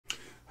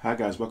Hi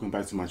guys, welcome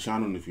back to my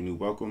channel, and if you're new,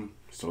 welcome.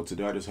 So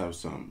today I just have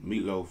some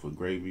meatloaf with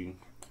gravy,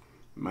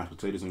 mashed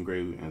potatoes and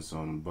gravy, and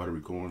some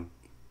buttery corn.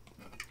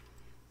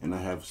 And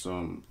I have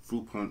some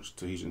fruit punch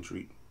Tahitian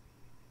treat.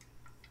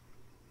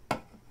 Yeah,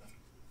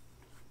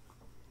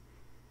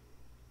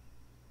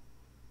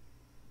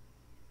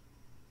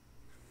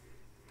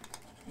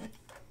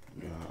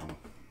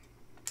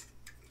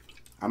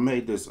 I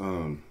made this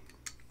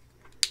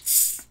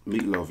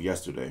meatloaf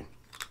yesterday,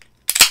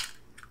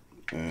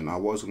 and I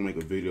was gonna make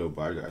a video,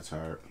 but I got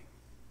tired.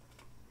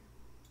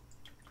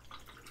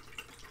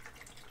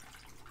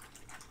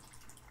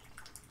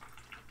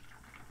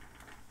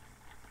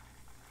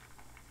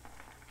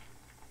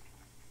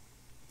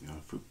 Yeah,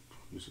 fruit.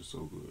 This is so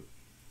good.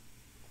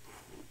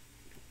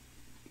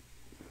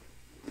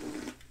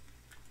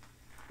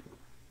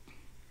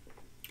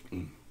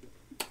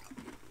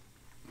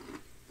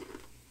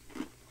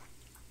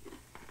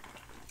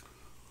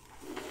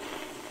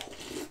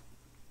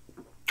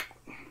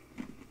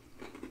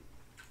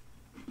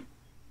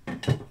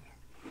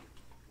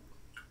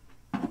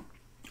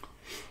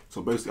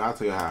 So basically, I'll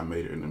tell you how I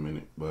made it in a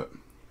minute, but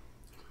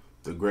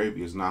the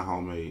gravy is not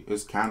homemade.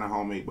 It's kind of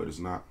homemade, but it's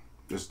not.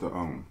 It's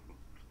the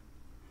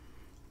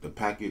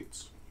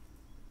packets.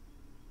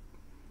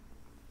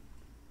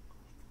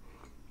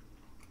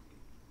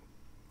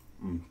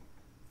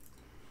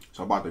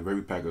 So I bought the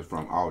gravy packets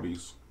from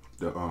Aldi's,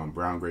 the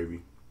brown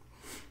gravy.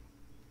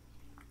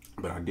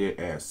 But I did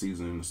add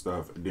seasoning and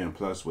stuff. And then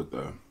plus with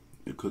the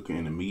cooking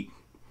and the meat,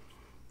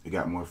 it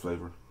got more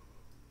flavor.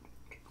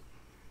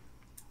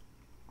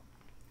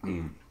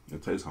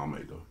 It tastes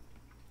homemade though.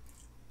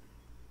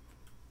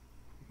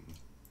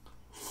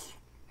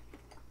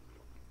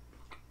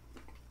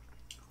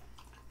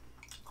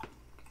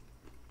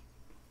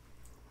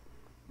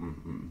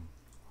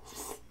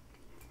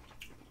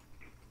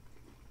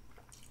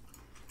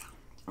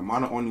 Am I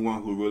the only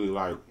one who really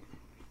like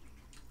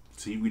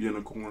TV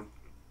dinner corn?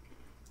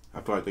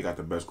 I feel like they got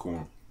the best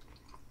corn.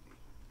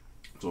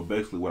 So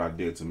basically what I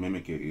did to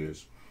mimic it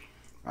is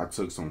I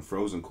took some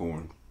frozen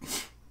corn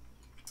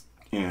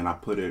and I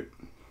put it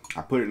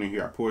in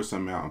here. I poured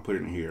some out and put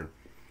it in here,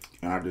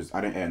 and I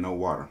didn't add no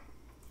water.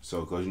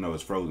 So because you know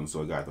it's frozen,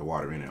 so it got the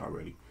water in it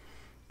already.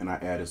 And I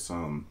added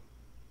some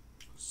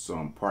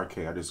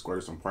parquet. I just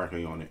squirted some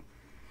parquet on it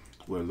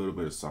with a little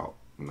bit of salt,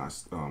 and I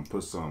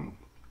put some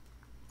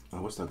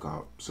what's that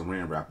called?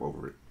 Saran wrap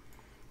over it,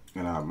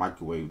 and I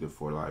microwaved it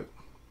for like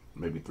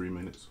maybe 3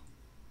 minutes.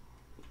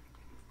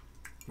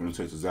 And it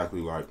tastes exactly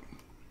like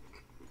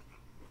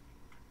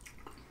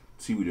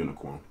seaweed in a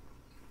corn.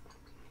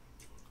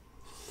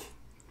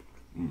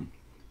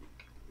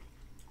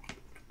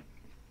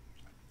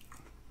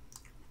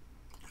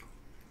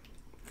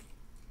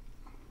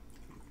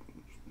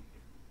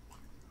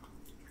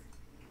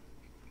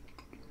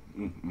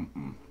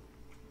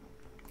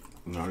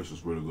 No, this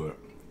is really good.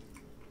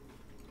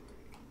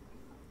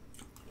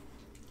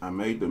 I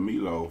made the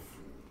meatloaf.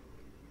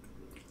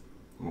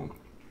 I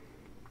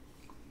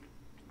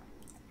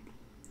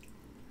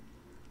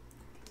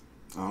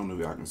don't know if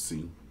y'all can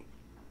see.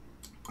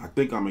 I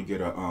think I'm gonna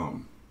get a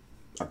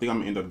I think I'm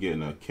gonna end up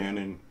getting a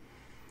Canon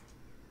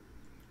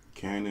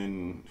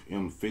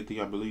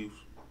M50, I believe.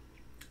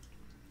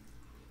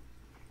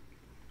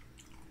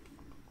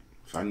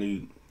 So I've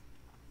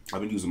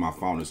been using my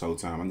phone this whole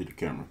time. I need a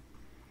camera,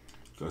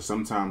 because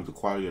sometimes the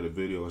quality of the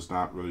video is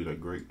not really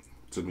that great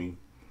to me.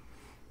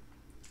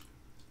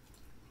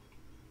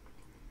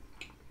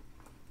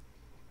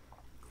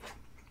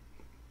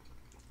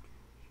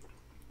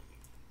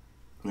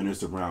 And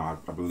it's around,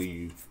 I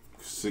believe,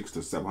 $600 to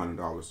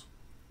 $700.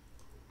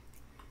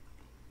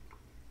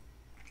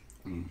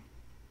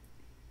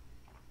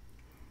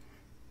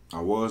 I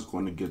was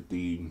going to get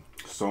the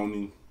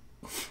Sony.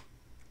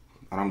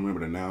 I don't remember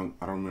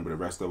the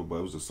rest of it, but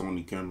it was a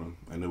Sony camera,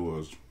 and it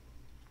was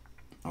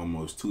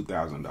almost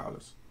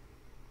 $2,000.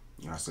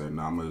 I said,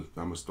 no, I'm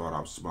gonna start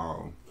off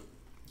small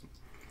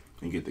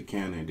and get the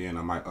Canon, and then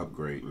I might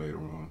upgrade later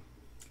on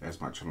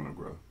as my channel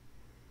grow.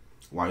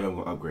 Well, I'm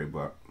gonna upgrade,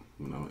 but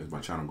you know, as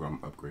my channel grow, I'm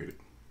gonna upgrade it.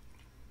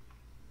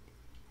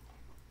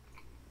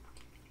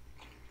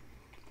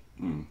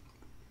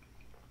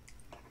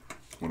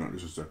 Hold on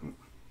just a second.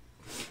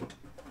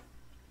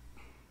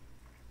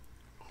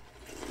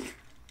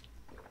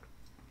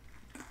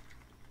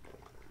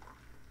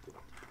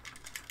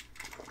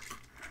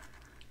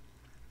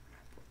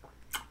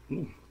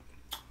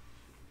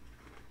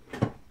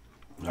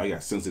 I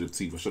got sensitive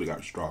teeth. I should have got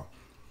a straw.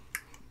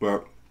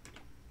 But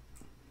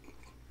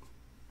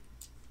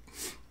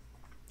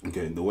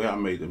okay, the way I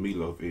made the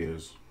meatloaf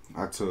is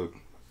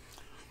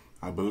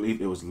I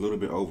believe it was a little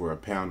bit over a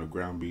pound of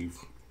ground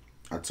beef.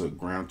 I took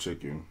ground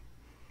chicken,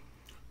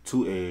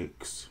 2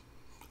 eggs.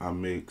 I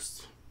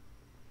mixed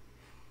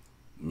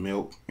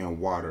milk and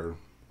water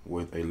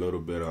with a little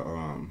bit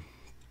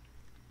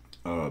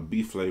of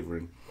beef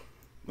flavoring.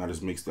 I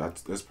just mixed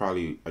that. That's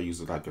probably, I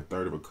used like a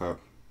third of a cup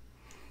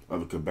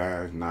of a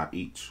combined, not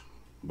each,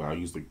 but I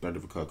used like a third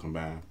of a cup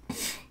combined.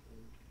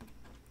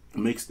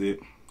 Mixed it.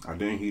 I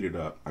didn't heat it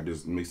up. I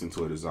just mixed it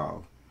until it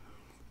dissolved.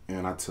 And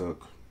and I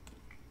took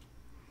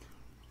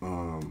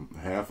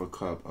half a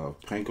cup of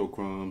panko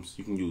crumbs.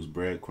 You can use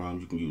bread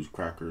crumbs, you can use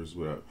crackers,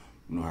 whatever,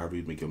 you know, however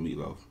you make your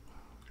meatloaf.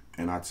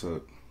 And I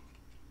took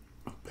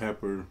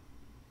pepper,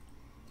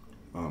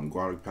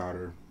 garlic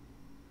powder,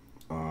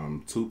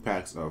 2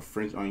 packs of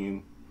French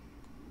onion,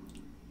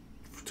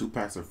 2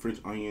 packs of French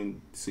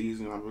onion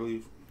seasoning, I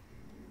believe.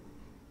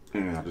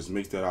 And I just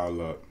mixed that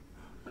all up.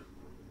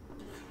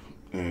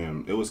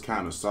 And it was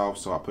kind of soft,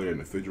 so I put it in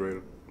the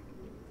refrigerator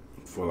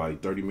for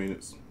like 30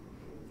 minutes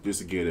just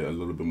to get it a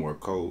little bit more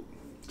cold.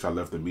 So I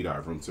left the meat out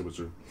of room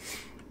temperature.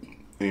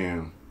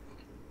 And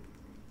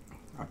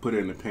I put it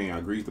in the pan. I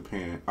greased the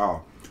pan.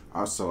 Oh,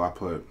 also I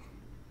put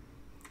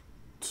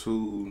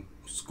 2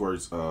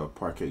 squirts of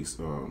parquet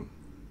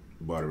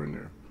butter in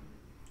there.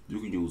 You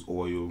can use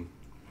oil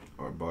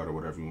or butter,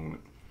 whatever you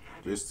want.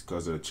 Just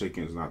because the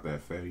chicken is not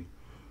that fatty,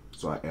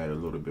 so I add a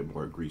little bit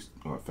more grease,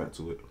 fat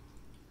to it.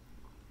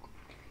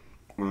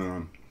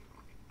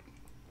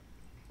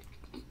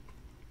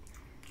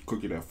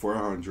 Cook it at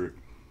 400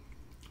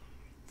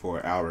 for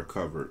an hour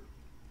covered,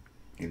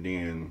 and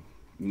then,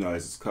 you know,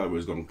 as it's covered,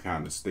 it's gonna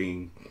kind of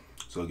steam,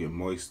 so it get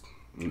moist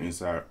on the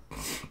inside,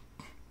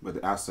 but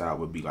the outside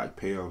would be like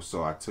pale.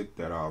 So I took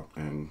that off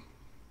and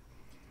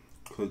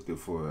cooked it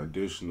for an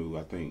additional,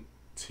 I think,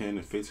 10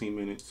 to 15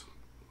 minutes.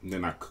 And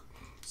then I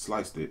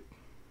sliced it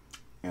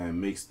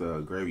and mixed the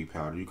gravy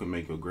powder. You can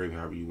make your gravy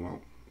however you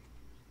want.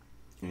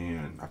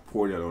 And I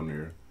poured that on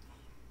there,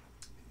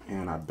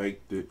 and I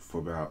baked it for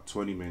about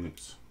 20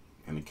 minutes,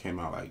 and it came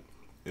out like,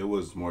 it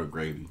was more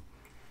gravy,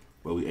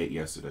 but we ate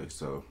yesterday,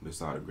 so this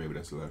is all the gravy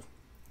that's left.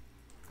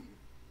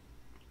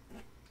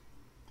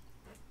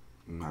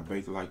 And I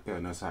baked it like that,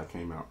 and that's how it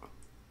came out.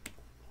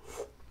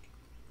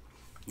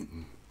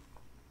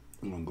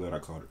 I'm glad I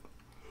caught it.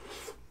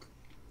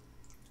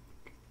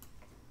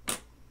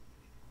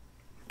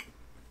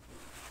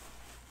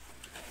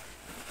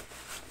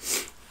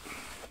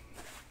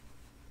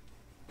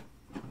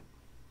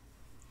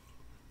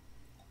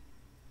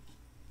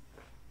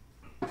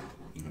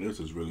 This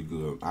is really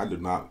good. I do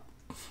not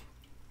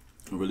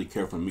really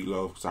care for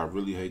meatloaf, because I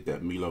really hate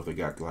that meatloaf that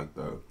got like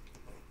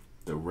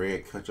the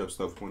red ketchup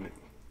stuff on it.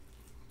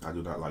 I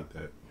do not like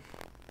that.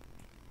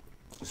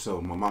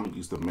 So my mama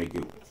used to make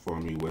it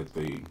for me with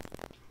the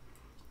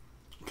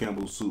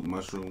Campbell's soup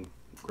mushroom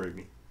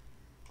gravy.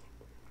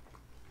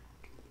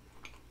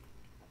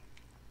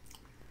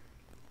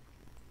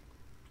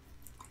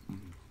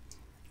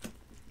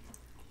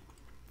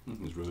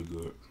 It's really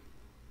good.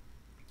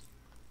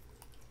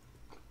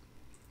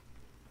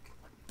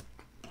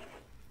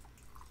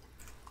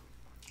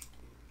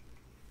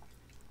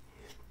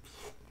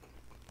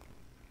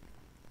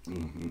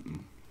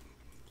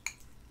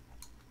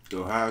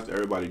 So how's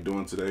everybody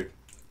doing today?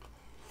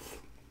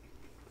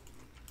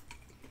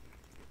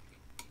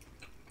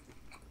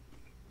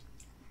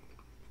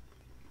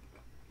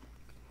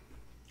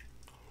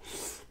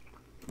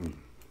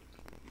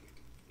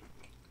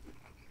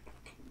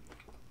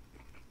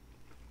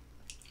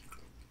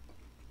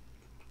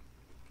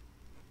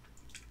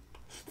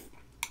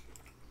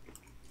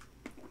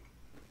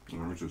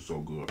 This is so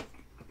good.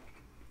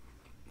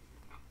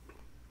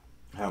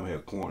 I haven't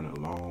had corn in a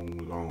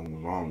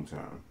long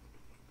time.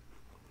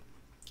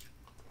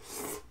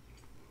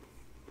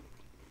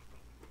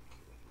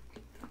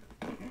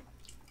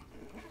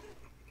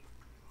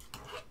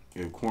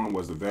 If corn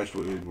was a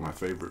vegetable, it would be my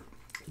favorite,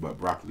 but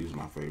broccoli is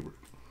my favorite.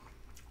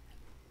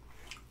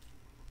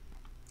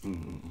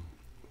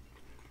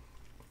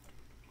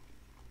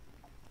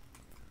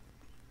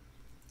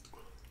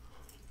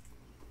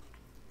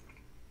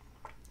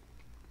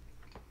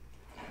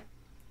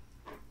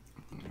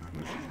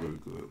 This is really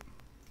good.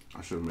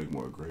 I should make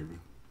more gravy.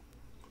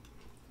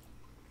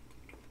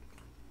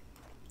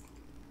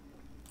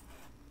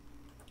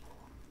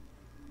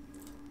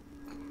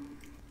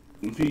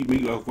 If you eat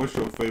meatloaf, what's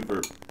your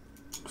favorite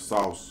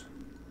sauce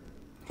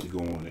to go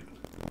on it?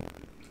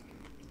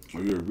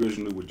 Are you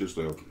originally with just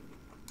a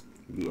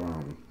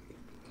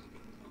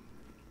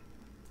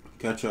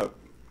ketchup?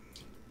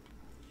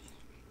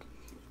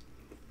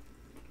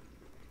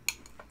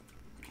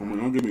 I mean,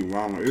 don't get me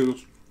wrong,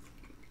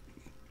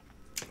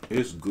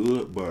 it's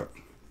good, but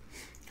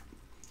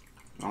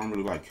I don't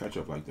really like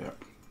ketchup like that.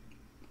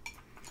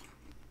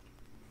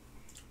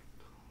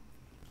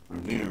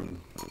 And then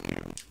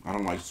I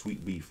don't like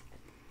sweet beef,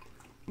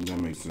 if that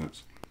makes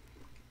sense.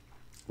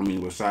 I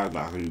mean, besides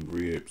like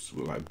ribs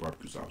with like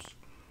barbecue sauce.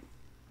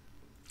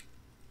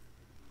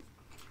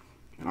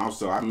 And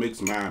also I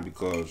mix mine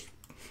because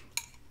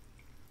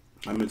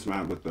I mix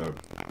mine with the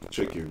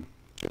chicken,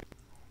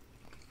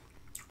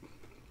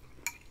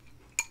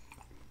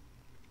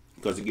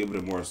 because it gives it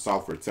a more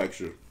softer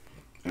texture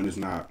and it's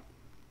not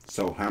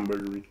so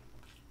hamburgery.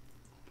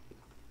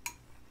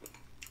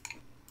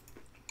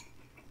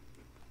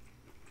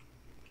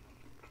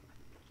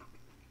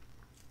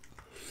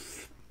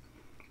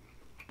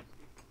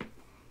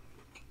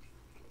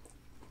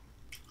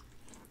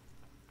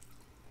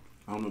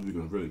 I don't know if you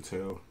can really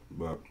tell,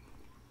 but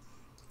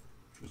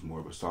it's more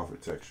of a softer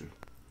texture.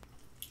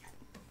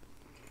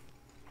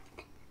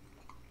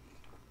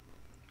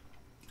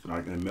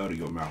 like it melt in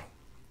your mouth.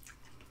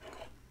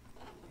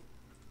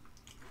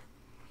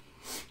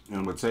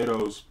 And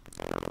potatoes,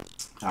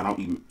 I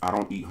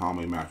don't eat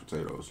homemade mashed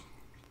potatoes.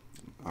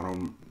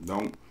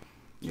 Don't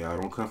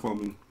come for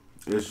me.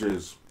 It's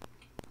just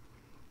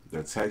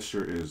the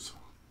texture is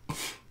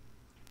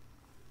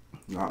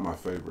not my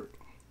favorite.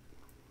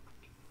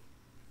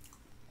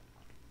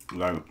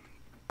 Like,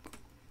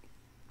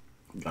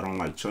 I don't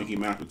like chunky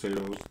mashed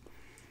potatoes,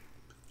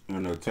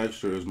 and the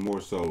texture is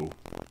more so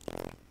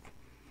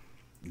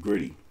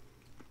gritty.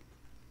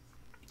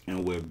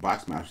 And with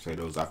box mashed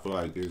potatoes, I feel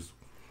like it's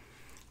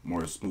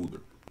more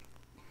smoother.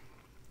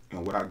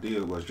 And what I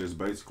did was just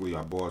basically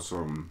I bought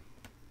some,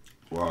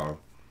 well,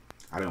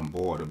 I didn't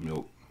boil the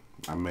milk.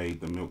 I made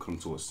the milk come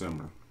to a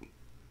simmer.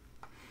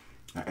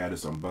 I added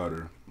some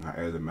butter. I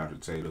added the mashed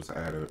potatoes. I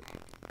added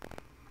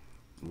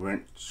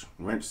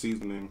ranch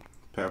seasoning,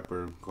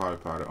 pepper,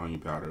 garlic powder, onion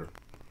powder,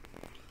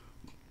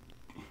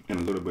 and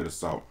a little bit of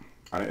salt.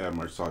 I didn't add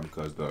much salt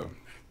because the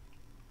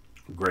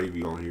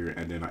gravy on here,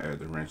 and then I added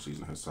the ranch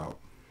seasoning and salt.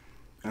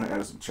 And I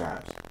added some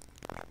chives.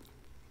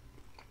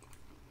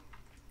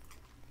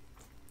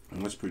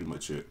 And that's pretty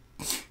much it.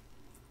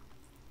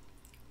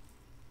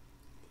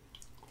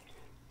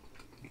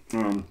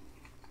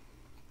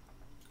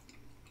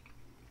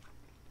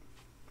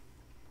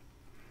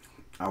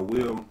 I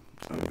will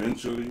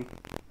eventually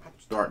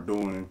start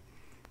doing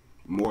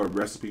more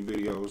recipe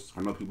videos.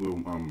 I know people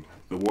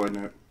avoid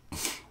that,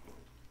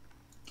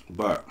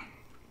 but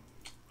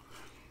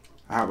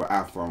I have an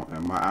iPhone,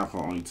 and my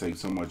iPhone only takes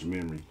so much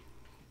memory,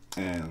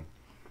 and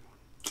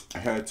I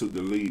had to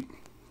delete,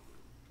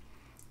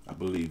 I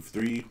believe,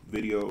 3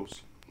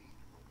 videos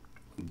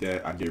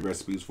that I did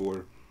recipes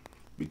for,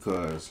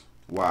 because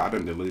I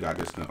didn't delete it, I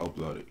just couldn't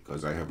upload it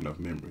because I have enough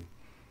memory.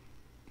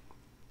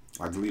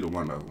 I deleted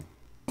one of them.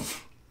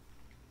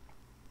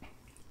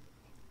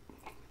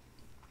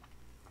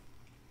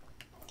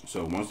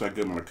 So once I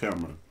get my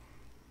camera,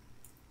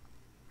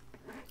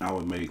 I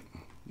would make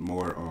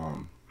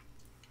more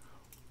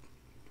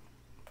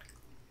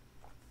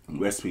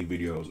recipe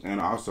videos.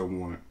 And I also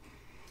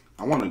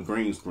want a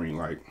green screen.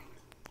 Like,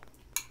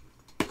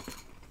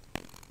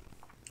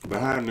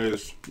 behind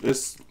this,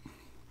 it's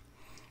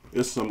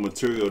some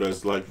material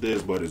that's like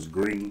this, but it's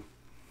green,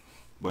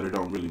 but it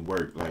don't really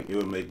work. Like, it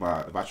would make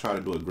if I try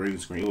to do a green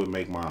screen, it would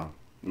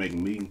make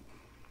me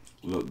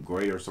look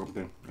gray or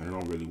something, and it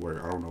don't really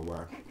work. I don't know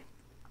why.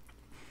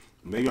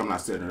 Maybe I'm not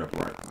setting it up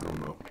right. I don't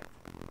know.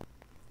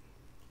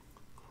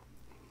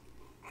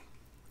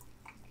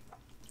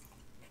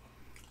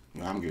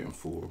 Yeah, I'm getting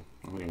full.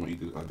 I don't even want to eat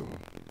this other one.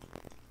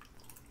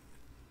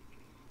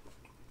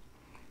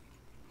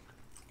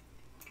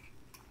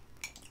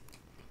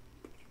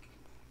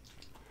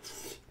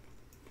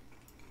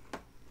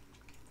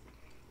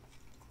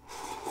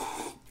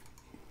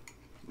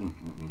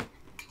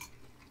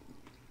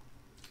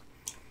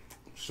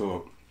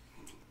 So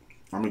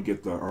I'm gonna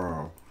get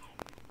the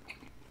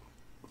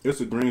it's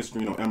a green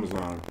screen on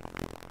Amazon.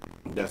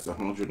 That's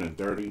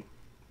 $135.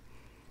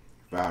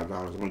 I'm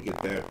gonna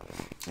get that.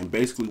 And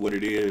basically what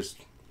it is,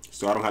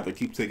 so I don't have to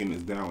keep taking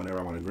this down whenever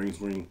I want a green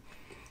screen,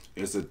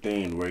 it's a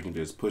thing where you can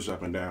just push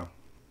up and down.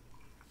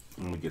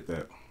 I'm gonna get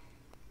that.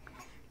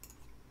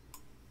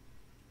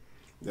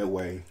 That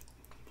way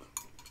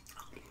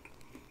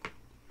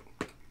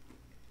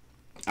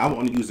I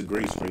only use a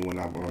green screen when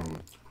I'm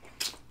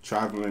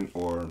traveling,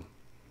 or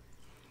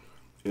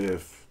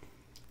if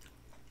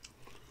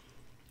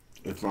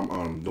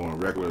I'm doing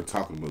regular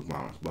talking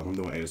mukbangs. But if I'm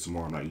doing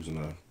ASMR, I'm not using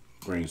a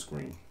green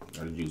screen.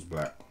 I just use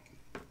black.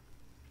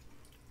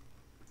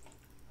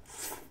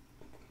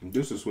 And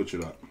just to switch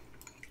it up.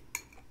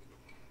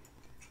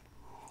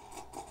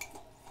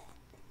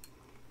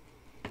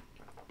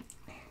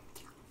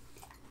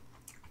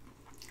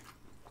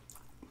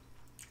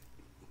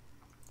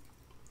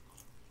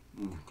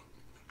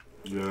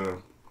 Yeah,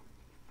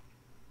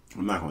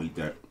 I'm not gonna eat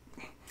that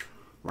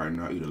right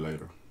now. I'll eat it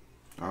later.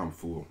 I'm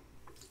full.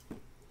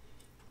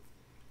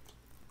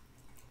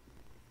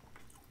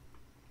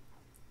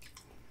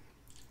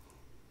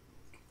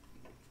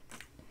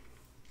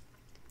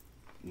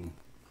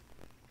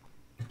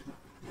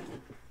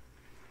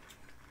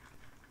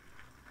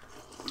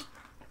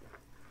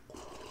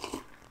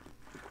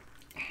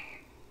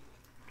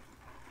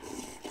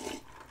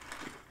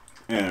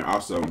 And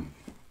also,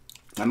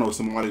 I know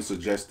somebody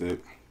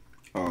suggested,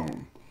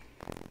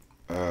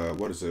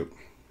 what is it?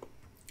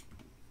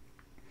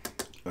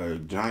 A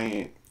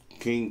giant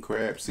king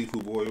crab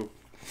seafood boil.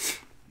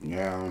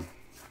 Yeah,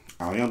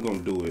 I am gonna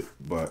do it,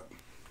 but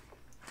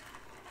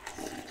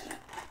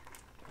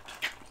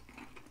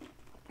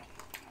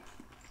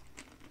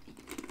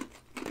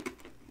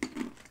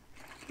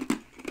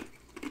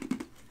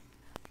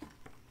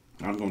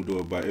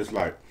it's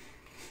like,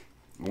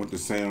 I went to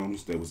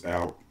Sam's, that was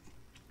out.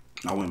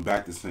 I went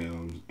back to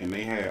Sam's, and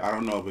they had, I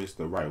don't know if it's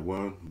the right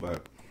one,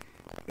 but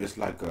it's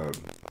like a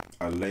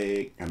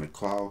leg and a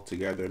claw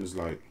together, and it's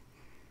like,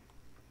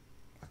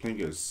 I think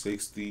it's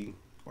 $60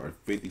 or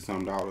 $50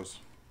 something.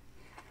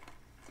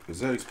 Is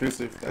that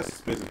expensive? That's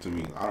expensive to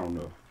me. I don't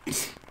know.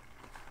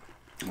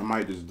 I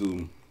might just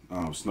do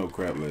snow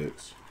crab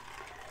legs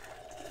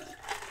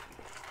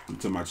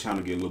until my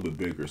channel get a little bit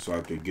bigger, so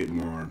I could get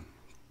more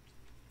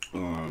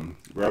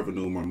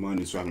revenue, more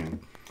money, so I can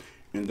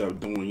end up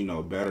doing, you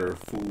know, better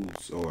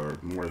foods or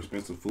more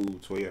expensive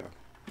foods. So yeah.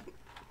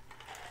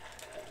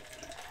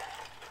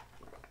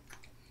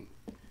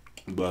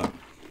 But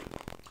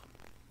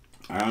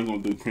I ain't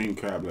gonna do cream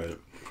crab leg.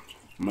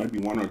 Maybe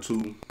one or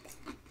two,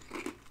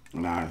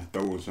 and I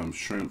throw in some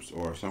shrimps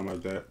or something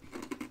like that.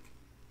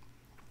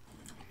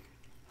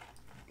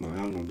 But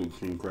I'm gonna do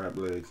cream crab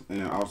legs,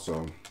 and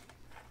also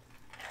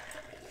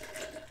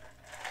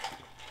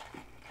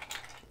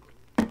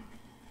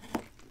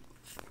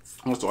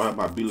I have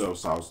my Meatloaf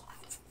sauce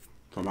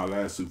from my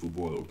last seafood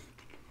boil.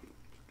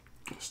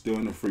 Still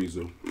in the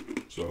freezer,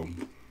 so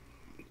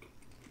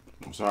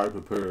I'm sorry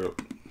prepared.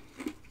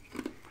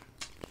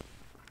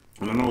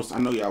 And I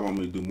know y'all want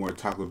me to do more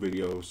taco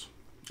videos.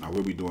 I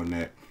will be doing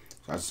that.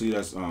 So I see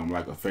that's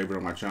like a favorite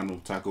on my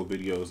channel, taco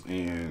videos,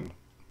 and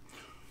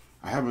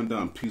I haven't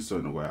done pizza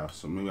in a while,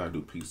 so maybe I'll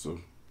do pizza.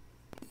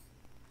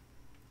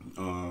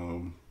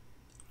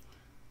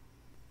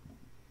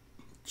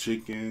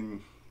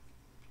 Chicken,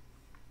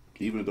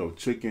 even though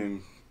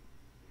chicken,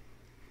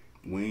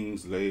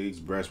 wings, legs,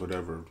 breast,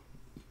 whatever,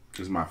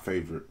 is my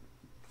favorite.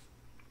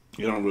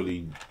 They don't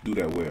really do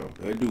that well.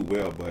 They do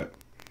well, but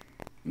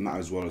not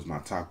as well as my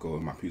taco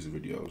and my pizza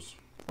videos.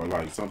 Or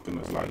like something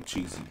that's like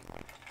cheesy.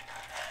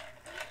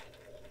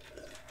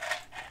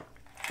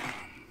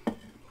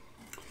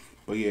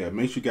 But yeah,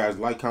 make sure you guys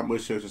like,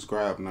 comment, share,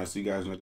 subscribe, and I'll see you guys next.